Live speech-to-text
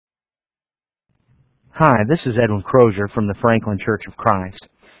Hi, this is Edwin Crozier from the Franklin Church of Christ.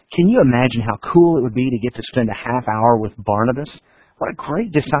 Can you imagine how cool it would be to get to spend a half hour with Barnabas? What a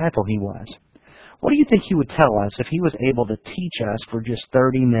great disciple he was. What do you think he would tell us if he was able to teach us for just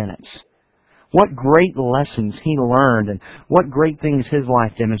 30 minutes? What great lessons he learned and what great things his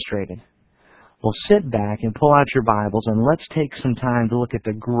life demonstrated. Well, sit back and pull out your Bibles and let's take some time to look at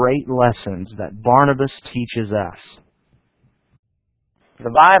the great lessons that Barnabas teaches us. The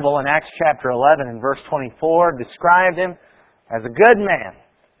Bible in Acts chapter 11 and verse 24 described him as a good man,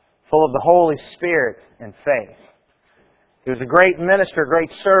 full of the Holy Spirit and faith. He was a great minister, a great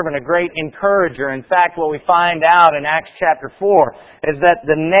servant, a great encourager. In fact, what we find out in Acts chapter 4 is that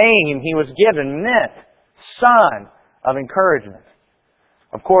the name he was given meant son of encouragement.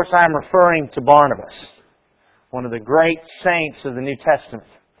 Of course, I'm referring to Barnabas, one of the great saints of the New Testament.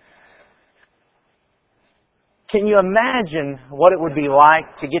 Can you imagine what it would be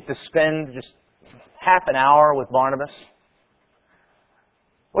like to get to spend just half an hour with Barnabas?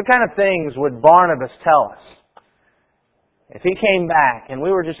 What kind of things would Barnabas tell us? If he came back and we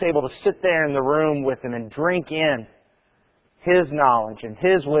were just able to sit there in the room with him and drink in his knowledge and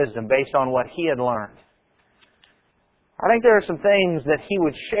his wisdom based on what he had learned. I think there are some things that he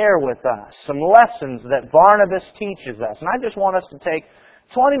would share with us, some lessons that Barnabas teaches us. And I just want us to take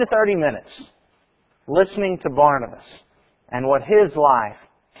 20 to 30 minutes listening to Barnabas and what his life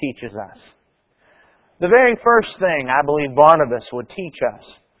teaches us. The very first thing I believe Barnabas would teach us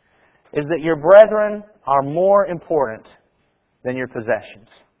is that your brethren are more important than your possessions.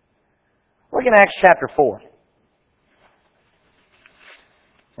 Look in Acts chapter 4.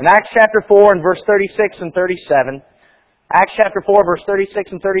 In Acts chapter 4 and verse 36 and 37, Acts chapter 4, verse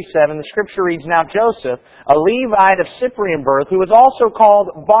 36 and 37, the Scripture reads, "Now Joseph, a Levite of Cyprian birth, who was also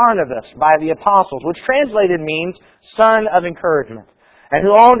called Barnabas by the apostles," which translated means son of encouragement, "and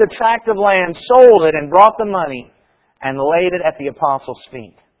who owned a tract of land, sold it and brought the money and laid it at the apostles'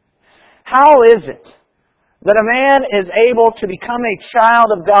 feet." How is it that a man is able to become a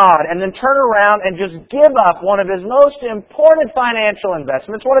child of God and then turn around and just give up one of his most important financial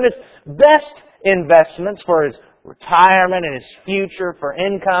investments, one of his best investments for his retirement and his future for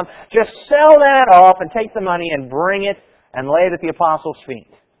income, just sell that off and take the money and bring it and lay it at the apostles'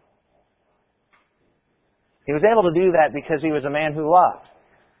 feet? He was able to do that because he was a man who loved.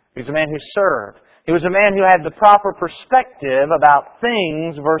 He was a man who served. He was a man who had the proper perspective about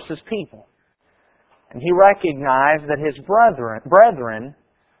things versus people. And he recognized that his brethren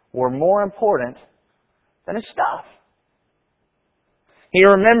were more important than his stuff. He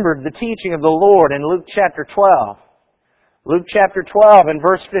remembered the teaching of the Lord in Luke chapter 12. Luke chapter 12 and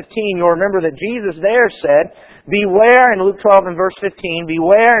verse 15, you'll remember that Jesus there said, "Beware," in Luke 12 and verse 15,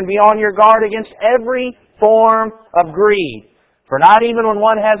 "Beware and be on your guard against every form of greed. For not even when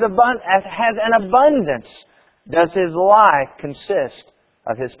one has an abundance does his life consist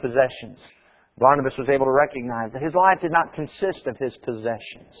of his possessions." Barnabas was able to recognize that his life did not consist of his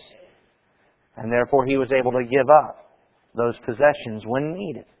possessions. And therefore he was able to give up those possessions when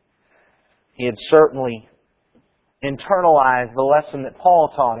needed. He had certainly internalized the lesson that Paul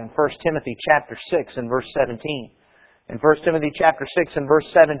taught in 1 Timothy chapter 6 and verse 17. In 1 Timothy chapter 6 and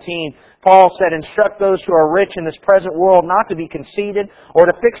verse 17, Paul said, "Instruct those who are rich in this present world not to be conceited or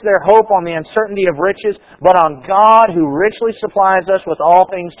to fix their hope on the uncertainty of riches, but on God who richly supplies us with all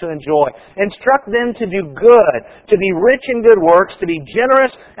things to enjoy. Instruct them to do good, to be rich in good works, to be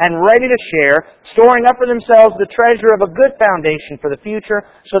generous and ready to share, storing up for themselves the treasure of a good foundation for the future,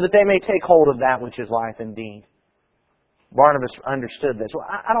 so that they may take hold of that which is life indeed." Barnabas understood this. Well,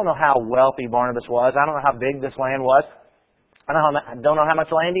 I don't know how wealthy Barnabas was. I don't know how big this land was. I don't know how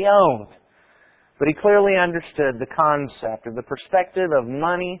much land he owned. But he clearly understood the concept or the perspective of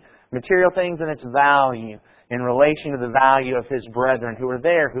money, material things, and its value in relation to the value of his brethren who were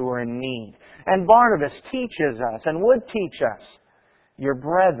there, who were in need. And Barnabas teaches us, and would teach us, your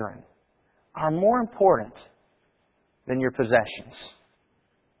brethren are more important than your possessions.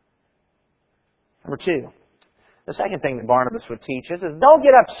 Number two, the second thing that Barnabas would teach us is don't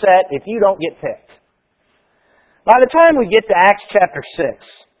get upset if you don't get picked. By the time we get to Acts chapter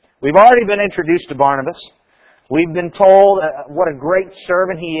 6, we've already been introduced to Barnabas. We've been told what a great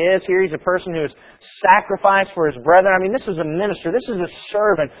servant he is. Here he's a person who has sacrificed for his brethren. I mean, this is a minister. This is a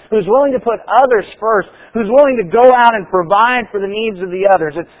servant who's willing to put others first, who's willing to go out and provide for the needs of the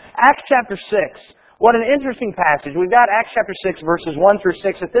others. In Acts chapter 6, what an interesting passage. We've got Acts chapter 6, verses 1 through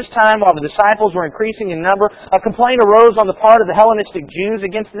 6. At this time, while the disciples were increasing in number, a complaint arose on the part of the Hellenistic Jews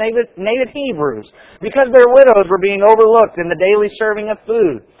against native Hebrews, because their widows were being overlooked in the daily serving of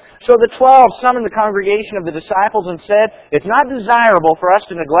food. So the 12 summoned the congregation of the disciples and said, "It's not desirable for us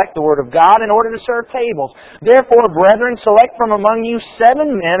to neglect the Word of God in order to serve tables. Therefore, brethren, select from among you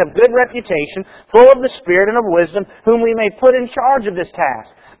 7 men of good reputation, full of the Spirit and of wisdom, whom we may put in charge of this task.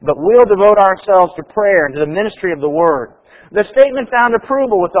 But we'll devote ourselves to prayer and to the ministry of the Word." The statement found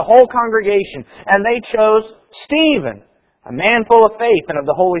approval with the whole congregation, and they chose Stephen, a man full of faith and of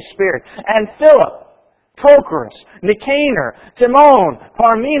the Holy Spirit, and Philip, Prochorus, Nicanor, Timon,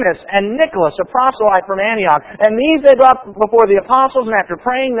 Parmenas, and Nicholas, a proselyte from Antioch. And these they brought before the apostles, and after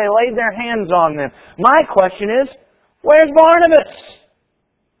praying they laid their hands on them. My question is, where's Barnabas?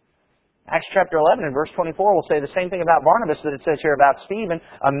 Acts chapter 11 and verse 24 will say the same thing about Barnabas that it says here about Stephen,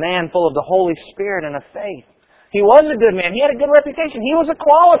 a man full of the Holy Spirit and of faith. He was a good man. He had a good reputation. He was a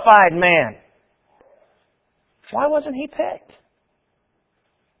qualified man. Why wasn't he picked?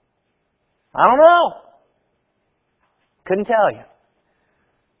 I don't know. Couldn't tell you.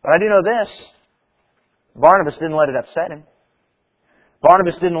 But I do know this. Barnabas didn't let it upset him.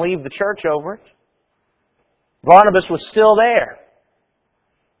 Barnabas didn't leave the church over it. Barnabas was still there.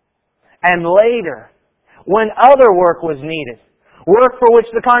 And later, when other work was needed, work for which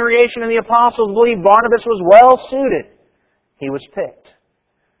the congregation and the apostles believed Barnabas was well suited, he was picked.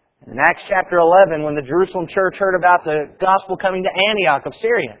 In Acts chapter 11, when the Jerusalem church heard about the gospel coming to Antioch of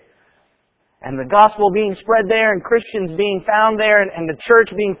Syria, and the gospel being spread there, and Christians being found there, and the church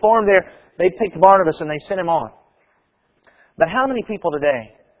being formed there, they picked Barnabas and they sent him on. But how many people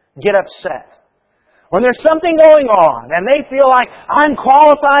today get upset when there's something going on, and they feel like, I'm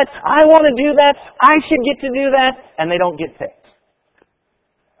qualified, I want to do that, I should get to do that, and they don't get picked?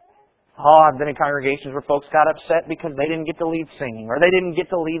 Oh, I've been in congregations where folks got upset because they didn't get to lead singing, or they didn't get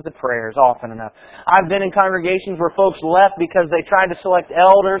to lead the prayers often enough. I've been in congregations where folks left because they tried to select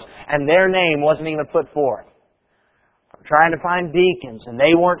elders and their name wasn't even put forth. We're trying to find deacons and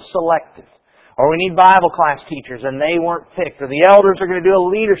they weren't selected. Or we need Bible class teachers and they weren't picked. Or the elders are going to do a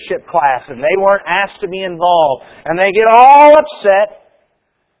leadership class and they weren't asked to be involved. And they get all upset.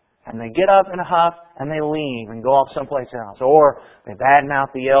 And they get up in a huff and they leave and go off someplace else. Or they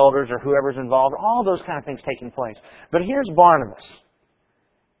badmouth the elders or whoever's involved. All those kind of things taking place. But here's Barnabas.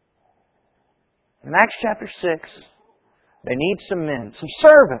 In Acts chapter 6, they need some men, some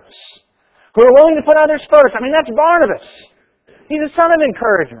servants, who are willing to put others first. I mean, that's Barnabas. He's a son of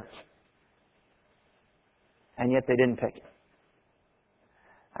encouragement. And yet they didn't pick him.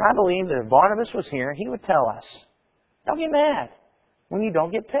 And I believe that if Barnabas was here, he would tell us, don't get mad when you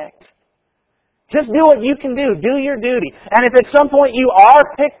don't get picked. Just do what you can do. Do your duty. And if at some point you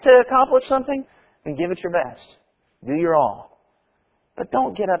are picked to accomplish something, then give it your best. Do your all. But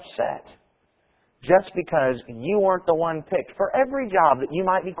don't get upset just because you weren't the one picked for every job that you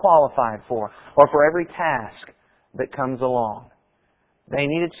might be qualified for or for every task that comes along. They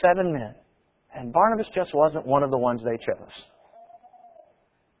needed 7 men. And Barnabas just wasn't one of the ones they chose.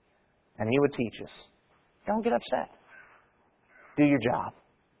 And he would teach us, don't get upset. Do your job.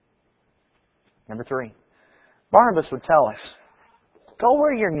 Number 3, Barnabas would tell us, go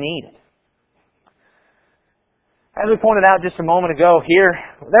where you're needed. As we pointed out just a moment ago here,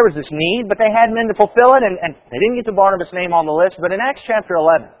 there was this need, but they had men to fulfill it, and they didn't get the Barnabas name on the list. But in Acts chapter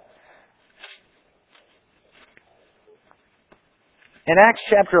 11,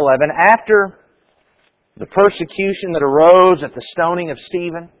 after the persecution that arose at the stoning of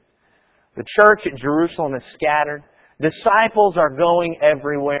Stephen, the church at Jerusalem is scattered. Disciples are going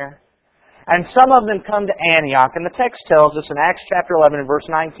everywhere. And some of them come to Antioch. And the text tells us in Acts chapter 11 and verse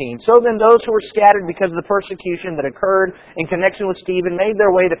 19, so then those who were scattered because of the persecution that occurred in connection with Stephen made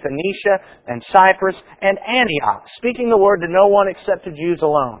their way to Phoenicia and Cyprus and Antioch, speaking the word to no one except to Jews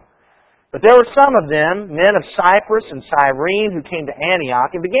alone. But there were some of them, men of Cyprus and Cyrene, who came to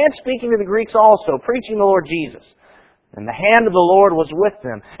Antioch and began speaking to the Greeks also, preaching the Lord Jesus. And the hand of the Lord was with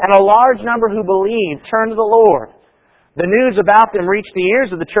them. And a large number who believed turned to the Lord. The news about them reached the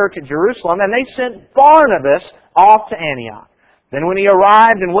ears of the church at Jerusalem, and they sent Barnabas off to Antioch. Then when he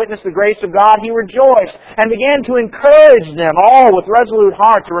arrived and witnessed the grace of God, he rejoiced and began to encourage them all with resolute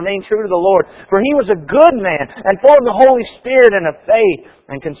heart to remain true to the Lord. For he was a good man and full of the Holy Spirit and of faith,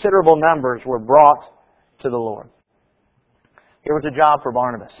 and considerable numbers were brought to the Lord. Here was a job for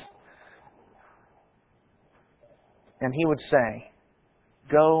Barnabas. And he would say,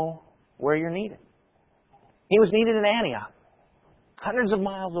 go where you're needed. He was needed in Antioch, hundreds of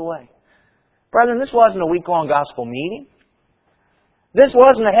miles away. Brethren, this wasn't a week-long gospel meeting. This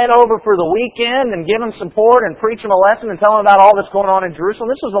wasn't a head over for the weekend and give them some support and preach them a lesson and tell them about all that's going on in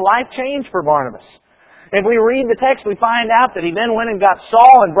Jerusalem. This was a life change for Barnabas. If we read the text, we find out that he then went and got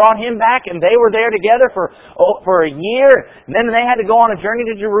Saul and brought him back, and they were there together for a year. And then they had to go on a journey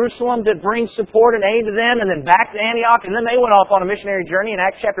to Jerusalem to bring support and aid to them, and then back to Antioch, and then they went off on a missionary journey in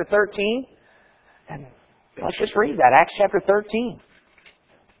Acts chapter 13. And let's just read that, Acts chapter 13.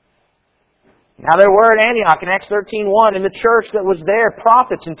 Now there were at Antioch in Acts 13:1 in the church that was there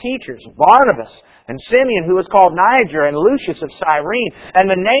prophets and teachers, Barnabas and Simeon, who was called Niger, and Lucius of Cyrene, and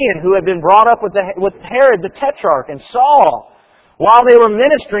Manaen, who had been brought up with Herod the Tetrarch, and Saul. While they were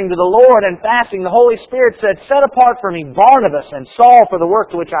ministering to the Lord and fasting, the Holy Spirit said, "Set apart for me Barnabas and Saul for the work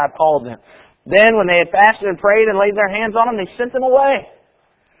to which I have called them." Then when they had fasted and prayed and laid their hands on them, they sent them away.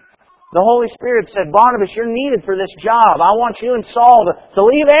 The Holy Spirit said, "Barnabas, you're needed for this job. I want you and Saul to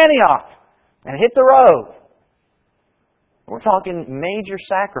leave Antioch and hit the road." We're talking major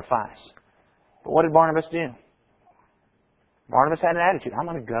sacrifice. But what did Barnabas do? Barnabas had an attitude. I'm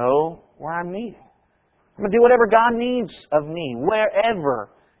going to go where I'm needed. I'm going to do whatever God needs of me, wherever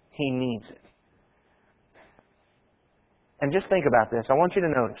He needs it. And just think about this. I want you to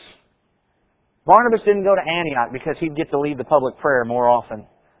notice. Barnabas didn't go to Antioch because he'd get to lead the public prayer more often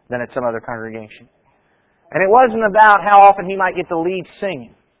than at some other congregation. And it wasn't about how often he might get to lead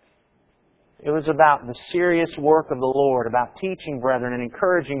singing. It was about the serious work of the Lord, about teaching brethren and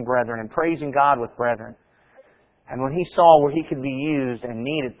encouraging brethren and praising God with brethren. And when he saw where he could be used and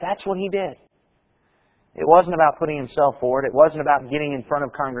needed, that's what he did. It wasn't about putting himself forward. It wasn't about getting in front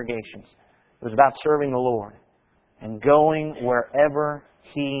of congregations. It was about serving the Lord and going wherever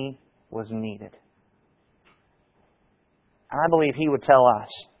he was needed. And I believe he would tell us,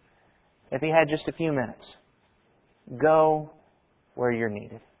 if he had just a few minutes, go where you're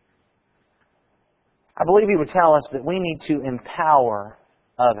needed. I believe he would tell us that we need to empower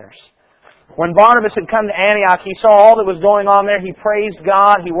others. When Barnabas had come to Antioch, he saw all that was going on there. He praised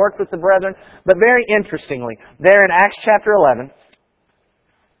God. He worked with the brethren. But very interestingly, there in Acts chapter 11,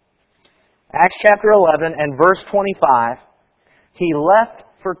 and verse 25, he left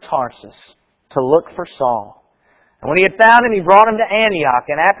for Tarsus to look for Saul. And when he had found him, he brought him to Antioch.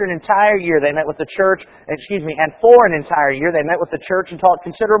 And after an entire year, they met with the church, and for an entire year, they met with the church and taught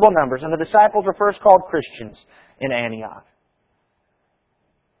considerable numbers. And the disciples were first called Christians in Antioch.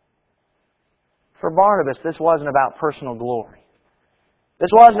 For Barnabas, this wasn't about personal glory. This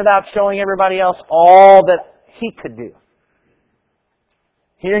wasn't about showing everybody else all that he could do.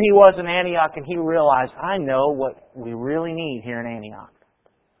 Here he was in Antioch, and he realized, I know what we really need here in Antioch.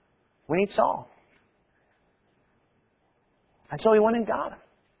 We need Saul. And so he went and got him.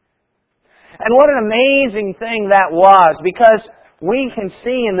 And what an amazing thing that was, because we can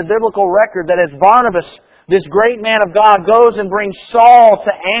see in the biblical record that as Barnabas, this great man of God, goes and brings Saul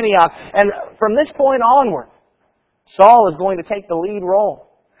to Antioch, and from this point onward, Saul is going to take the lead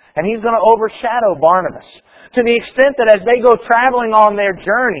role. And he's going to overshadow Barnabas. To the extent that as they go traveling on their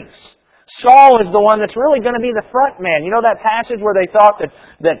journeys, Saul is the one that's really going to be the front man. You know that passage where they thought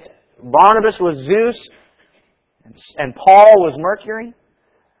that Barnabas was Zeus and Paul was Mercury?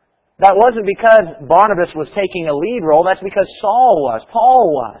 That wasn't because Barnabas was taking a lead role. That's because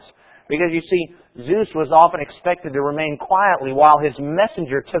Paul was. Because you see, Zeus was often expected to remain quietly while his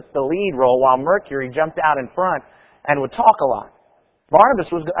messenger took the lead role, while Mercury jumped out in front and would talk a lot.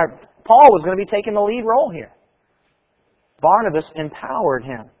 Paul was going to be taking the lead role here. Barnabas empowered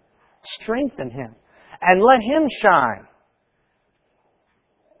him, strengthened him, and let him shine.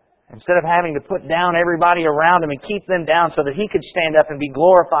 Instead of having to put down everybody around him and keep them down so that he could stand up and be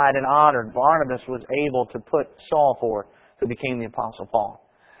glorified and honored, Barnabas was able to put Saul forward, who became the Apostle Paul.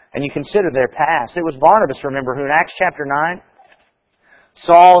 And you consider their past. It was Barnabas, remember, who in Acts chapter 9,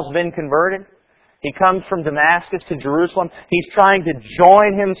 Saul's been converted. He comes from Damascus to Jerusalem. He's trying to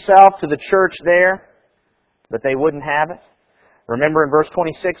join himself to the church there, but they wouldn't have it. Remember in verse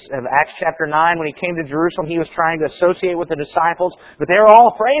 26 of Acts chapter 9, when he came to Jerusalem, he was trying to associate with the disciples, but they were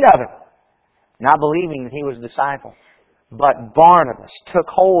all afraid of him, not believing that he was a disciple. But Barnabas took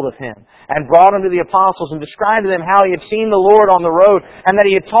hold of him and brought him to the apostles and described to them how he had seen the Lord on the road and that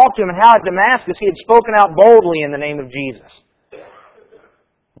he had talked to him and how at Damascus he had spoken out boldly in the name of Jesus.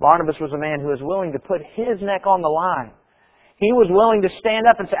 Barnabas was a man who was willing to put his neck on the line. He was willing to stand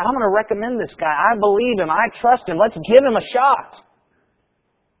up and say, I'm going to recommend this guy. I believe him. I trust him. Let's give him a shot.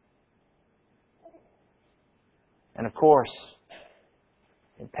 And of course,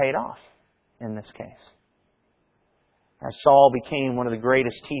 it paid off in this case. As Saul became one of the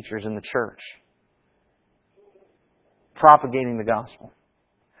greatest teachers in the church, propagating the gospel.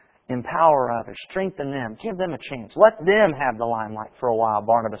 Empower others. Strengthen them. Give them a chance. Let them have the limelight for a while,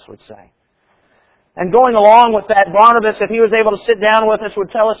 Barnabas would say. And going along with that, Barnabas, if he was able to sit down with us,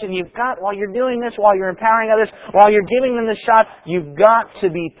 would tell us, and while you're doing this, while you're empowering others, while you're giving them this shot, you've got to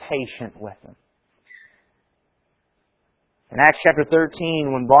be patient with them. In Acts chapter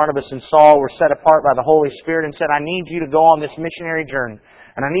 13, when Barnabas and Saul were set apart by the Holy Spirit and said, I need you to go on this missionary journey,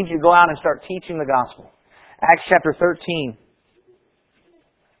 and I need you to go out and start teaching the gospel. Acts chapter 13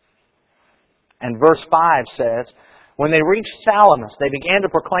 and verse 5 says, when they reached Salamis, they began to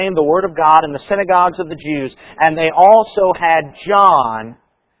proclaim the Word of God in the synagogues of the Jews, and they also had John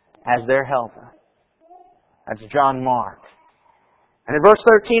as their helper. That's John Mark. And in verse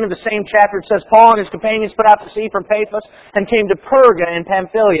 13 of the same chapter it says, Paul and his companions put out to sea from Paphos and came to Perga in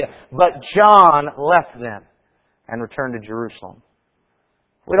Pamphylia. But John left them and returned to Jerusalem.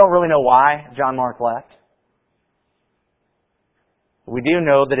 We don't really know why John Mark left. We do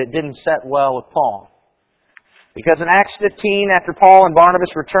know that it didn't set well with Paul. Because in Acts 15, after Paul and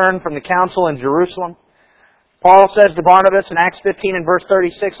Barnabas returned from the council in Jerusalem, Paul says to Barnabas in Acts 15 and verse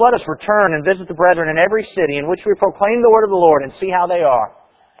 36, let us return and visit the brethren in every city in which we proclaim the word of the Lord and see how they are.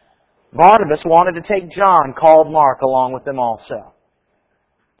 Barnabas wanted to take John, called Mark, along with them also.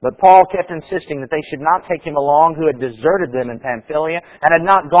 But Paul kept insisting that they should not take him along who had deserted them in Pamphylia and had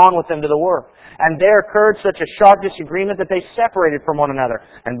not gone with them to the work. And there occurred such a sharp disagreement that they separated from one another.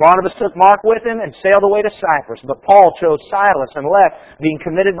 And Barnabas took Mark with him and sailed away to Cyprus. But Paul chose Silas and left, being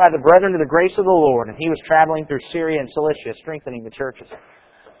committed by the brethren to the grace of the Lord. And he was traveling through Syria and Cilicia, strengthening the churches.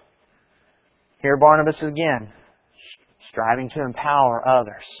 Here Barnabas again, striving to empower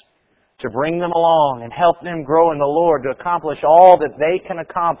others, to bring them along and help them grow in the Lord, to accomplish all that they can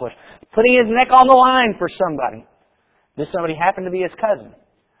accomplish. Putting his neck on the line for somebody. This somebody happened to be his cousin,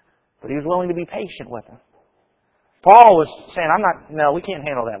 but he was willing to be patient with him. Paul was saying, we can't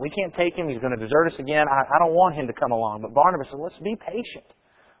handle that. We can't take him. He's going to desert us again. I don't want him to come along. But Barnabas said, let's be patient.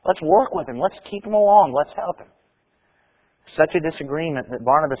 Let's work with him. Let's keep him along. Let's help him. Such a disagreement that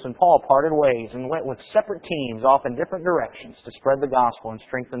Barnabas and Paul parted ways and went with separate teams off in different directions to spread the gospel and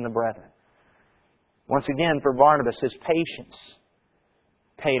strengthen the brethren. Once again, for Barnabas, his patience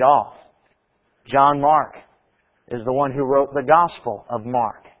paid off. John Mark is the one who wrote the Gospel of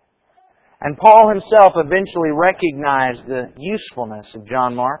Mark. And Paul himself eventually recognized the usefulness of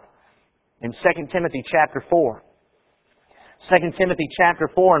John Mark in 2 Timothy chapter 4. 2 Timothy chapter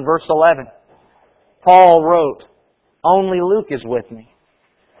 4 and verse 11. Paul wrote, only Luke is with me.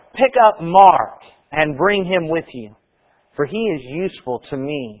 Pick up Mark and bring him with you, for he is useful to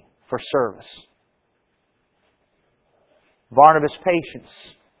me for service. Barnabas' patience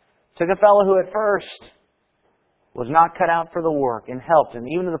took a fellow who at first was not cut out for the work and helped him,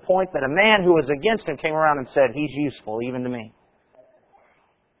 even to the point that a man who was against him came around and said, he's useful even to me.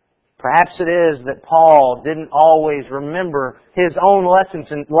 Perhaps it is that Paul didn't always remember his own lesson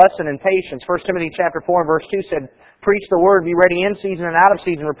in patience. 1 Timothy chapter 4 and verse 2 said, preach the word, be ready in season and out of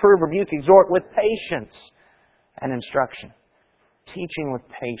season, reprove, rebuke, exhort with patience and instruction. Teaching with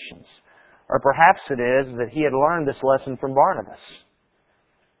patience. Or perhaps it is that he had learned this lesson from Barnabas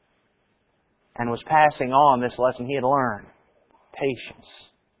and was passing on this lesson he had learned. Patience.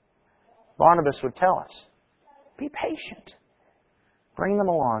 Barnabas would tell us, be patient. Bring them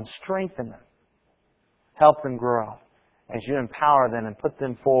along, strengthen them, help them grow as you empower them and put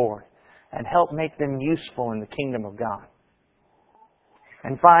them forward and help make them useful in the kingdom of God.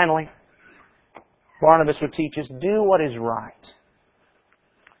 And finally, Barnabas would teach us, do what is right.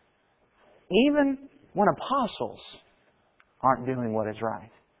 Even when apostles aren't doing what is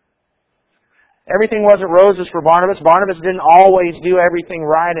right. Everything wasn't roses for Barnabas. Barnabas didn't always do everything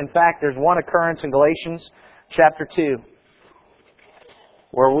right. In fact, there's one occurrence in Galatians chapter 2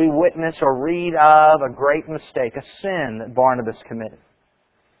 where we witness or read of a great mistake, a sin that Barnabas committed.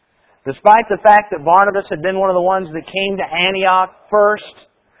 Despite the fact that Barnabas had been one of the ones that came to Antioch first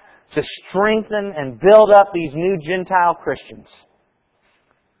to strengthen and build up these new Gentile Christians,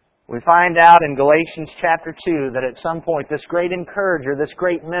 we find out in Galatians chapter 2 that at some point this great encourager, this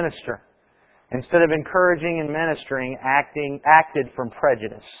great minister, instead of encouraging and ministering, acted from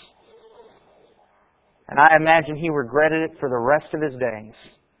prejudice. And I imagine he regretted it for the rest of his days.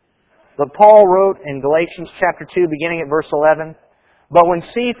 But Paul wrote in Galatians chapter 2, beginning at verse 11, but when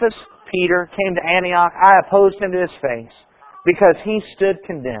Cephas, Peter, came to Antioch, I opposed him to his face, because he stood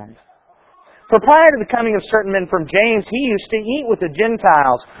condemned. For prior to the coming of certain men from James, he used to eat with the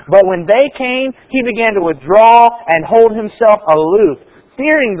Gentiles. But when they came, he began to withdraw and hold himself aloof,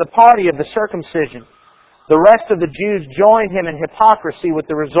 fearing the party of the circumcision. The rest of the Jews joined him in hypocrisy, with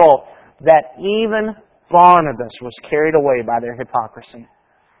the result that even Barnabas was carried away by their hypocrisy.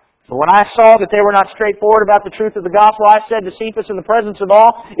 So when I saw that they were not straightforward about the truth of the gospel, I said to Cephas in the presence of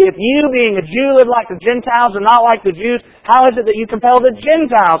all, if you, being a Jew, live like the Gentiles and not like the Jews, how is it that you compel the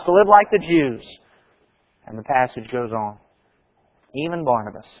Gentiles to live like the Jews? And the passage goes on. Even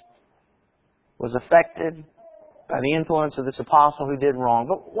Barnabas was affected by the influence of this apostle who did wrong.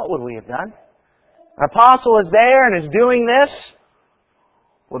 But what would we have done? An apostle is there and is doing this.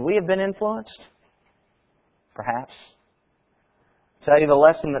 Would we have been influenced? Perhaps. I'll tell you the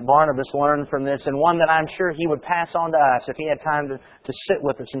lesson that Barnabas learned from this, and one that I'm sure he would pass on to us if he had time to sit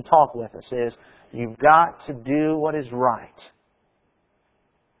with us and talk with us, is you've got to do what is right.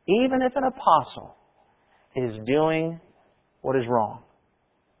 Even if an apostle is doing what is wrong.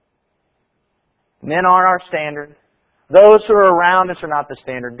 Men aren't our standard. Those who are around us are not the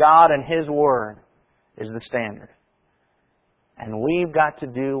standard. God and His Word is the standard. And we've got to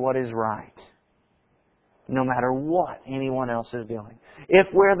do what is right, no matter what anyone else is doing. If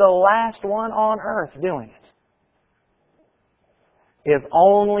we're the last one on earth doing it, if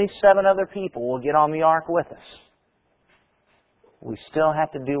only 7 other people will get on the ark with us, we still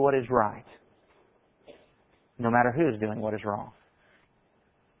have to do what is right, no matter who's doing what is wrong.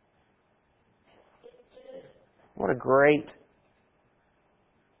 What a great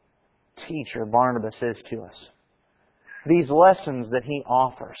teacher Barnabas is to us. These lessons that he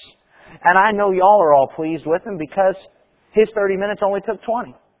offers. And I know y'all are all pleased with him because his 30 minutes only took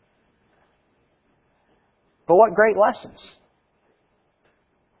 20. But what great lessons.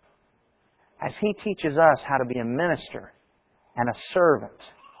 As he teaches us how to be a minister and a servant,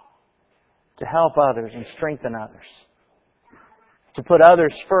 to help others and strengthen others, to put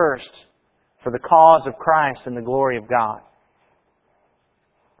others first for the cause of Christ and the glory of God.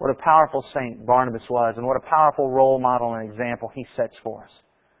 What a powerful saint Barnabas was, and what a powerful role model and example he sets for us.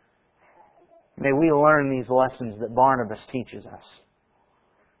 May we learn these lessons that Barnabas teaches us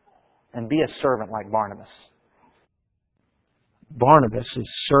and be a servant like Barnabas. Barnabas is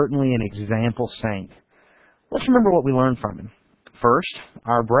certainly an example saint. Let's remember what we learned from him. First,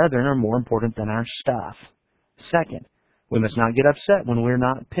 our brethren are more important than our stuff. Second, we must not get upset when we're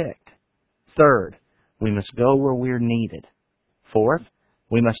not picked. Third, we must go where we're needed. Fourth,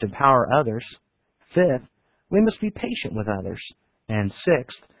 we must empower others. Fifth, we must be patient with others. And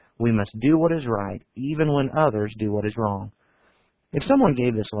sixth, we must do what is right, even when others do what is wrong. If someone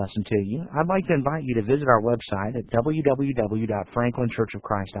gave this lesson to you, I'd like to invite you to visit our website at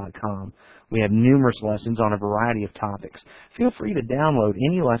www.franklinchurchofchrist.com. We have numerous lessons on a variety of topics. Feel free to download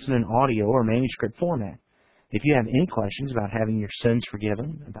any lesson in audio or manuscript format. If you have any questions about having your sins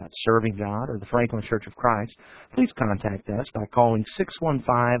forgiven, about serving God, or the Franklin Church of Christ, please contact us by calling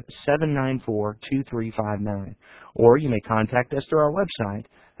 615-794-2359. Or you may contact us through our website.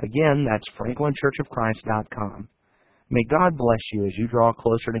 Again, that's franklinchurchofchrist.com. May God bless you as you draw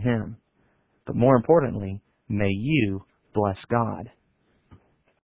closer to Him. But more importantly, may you bless God.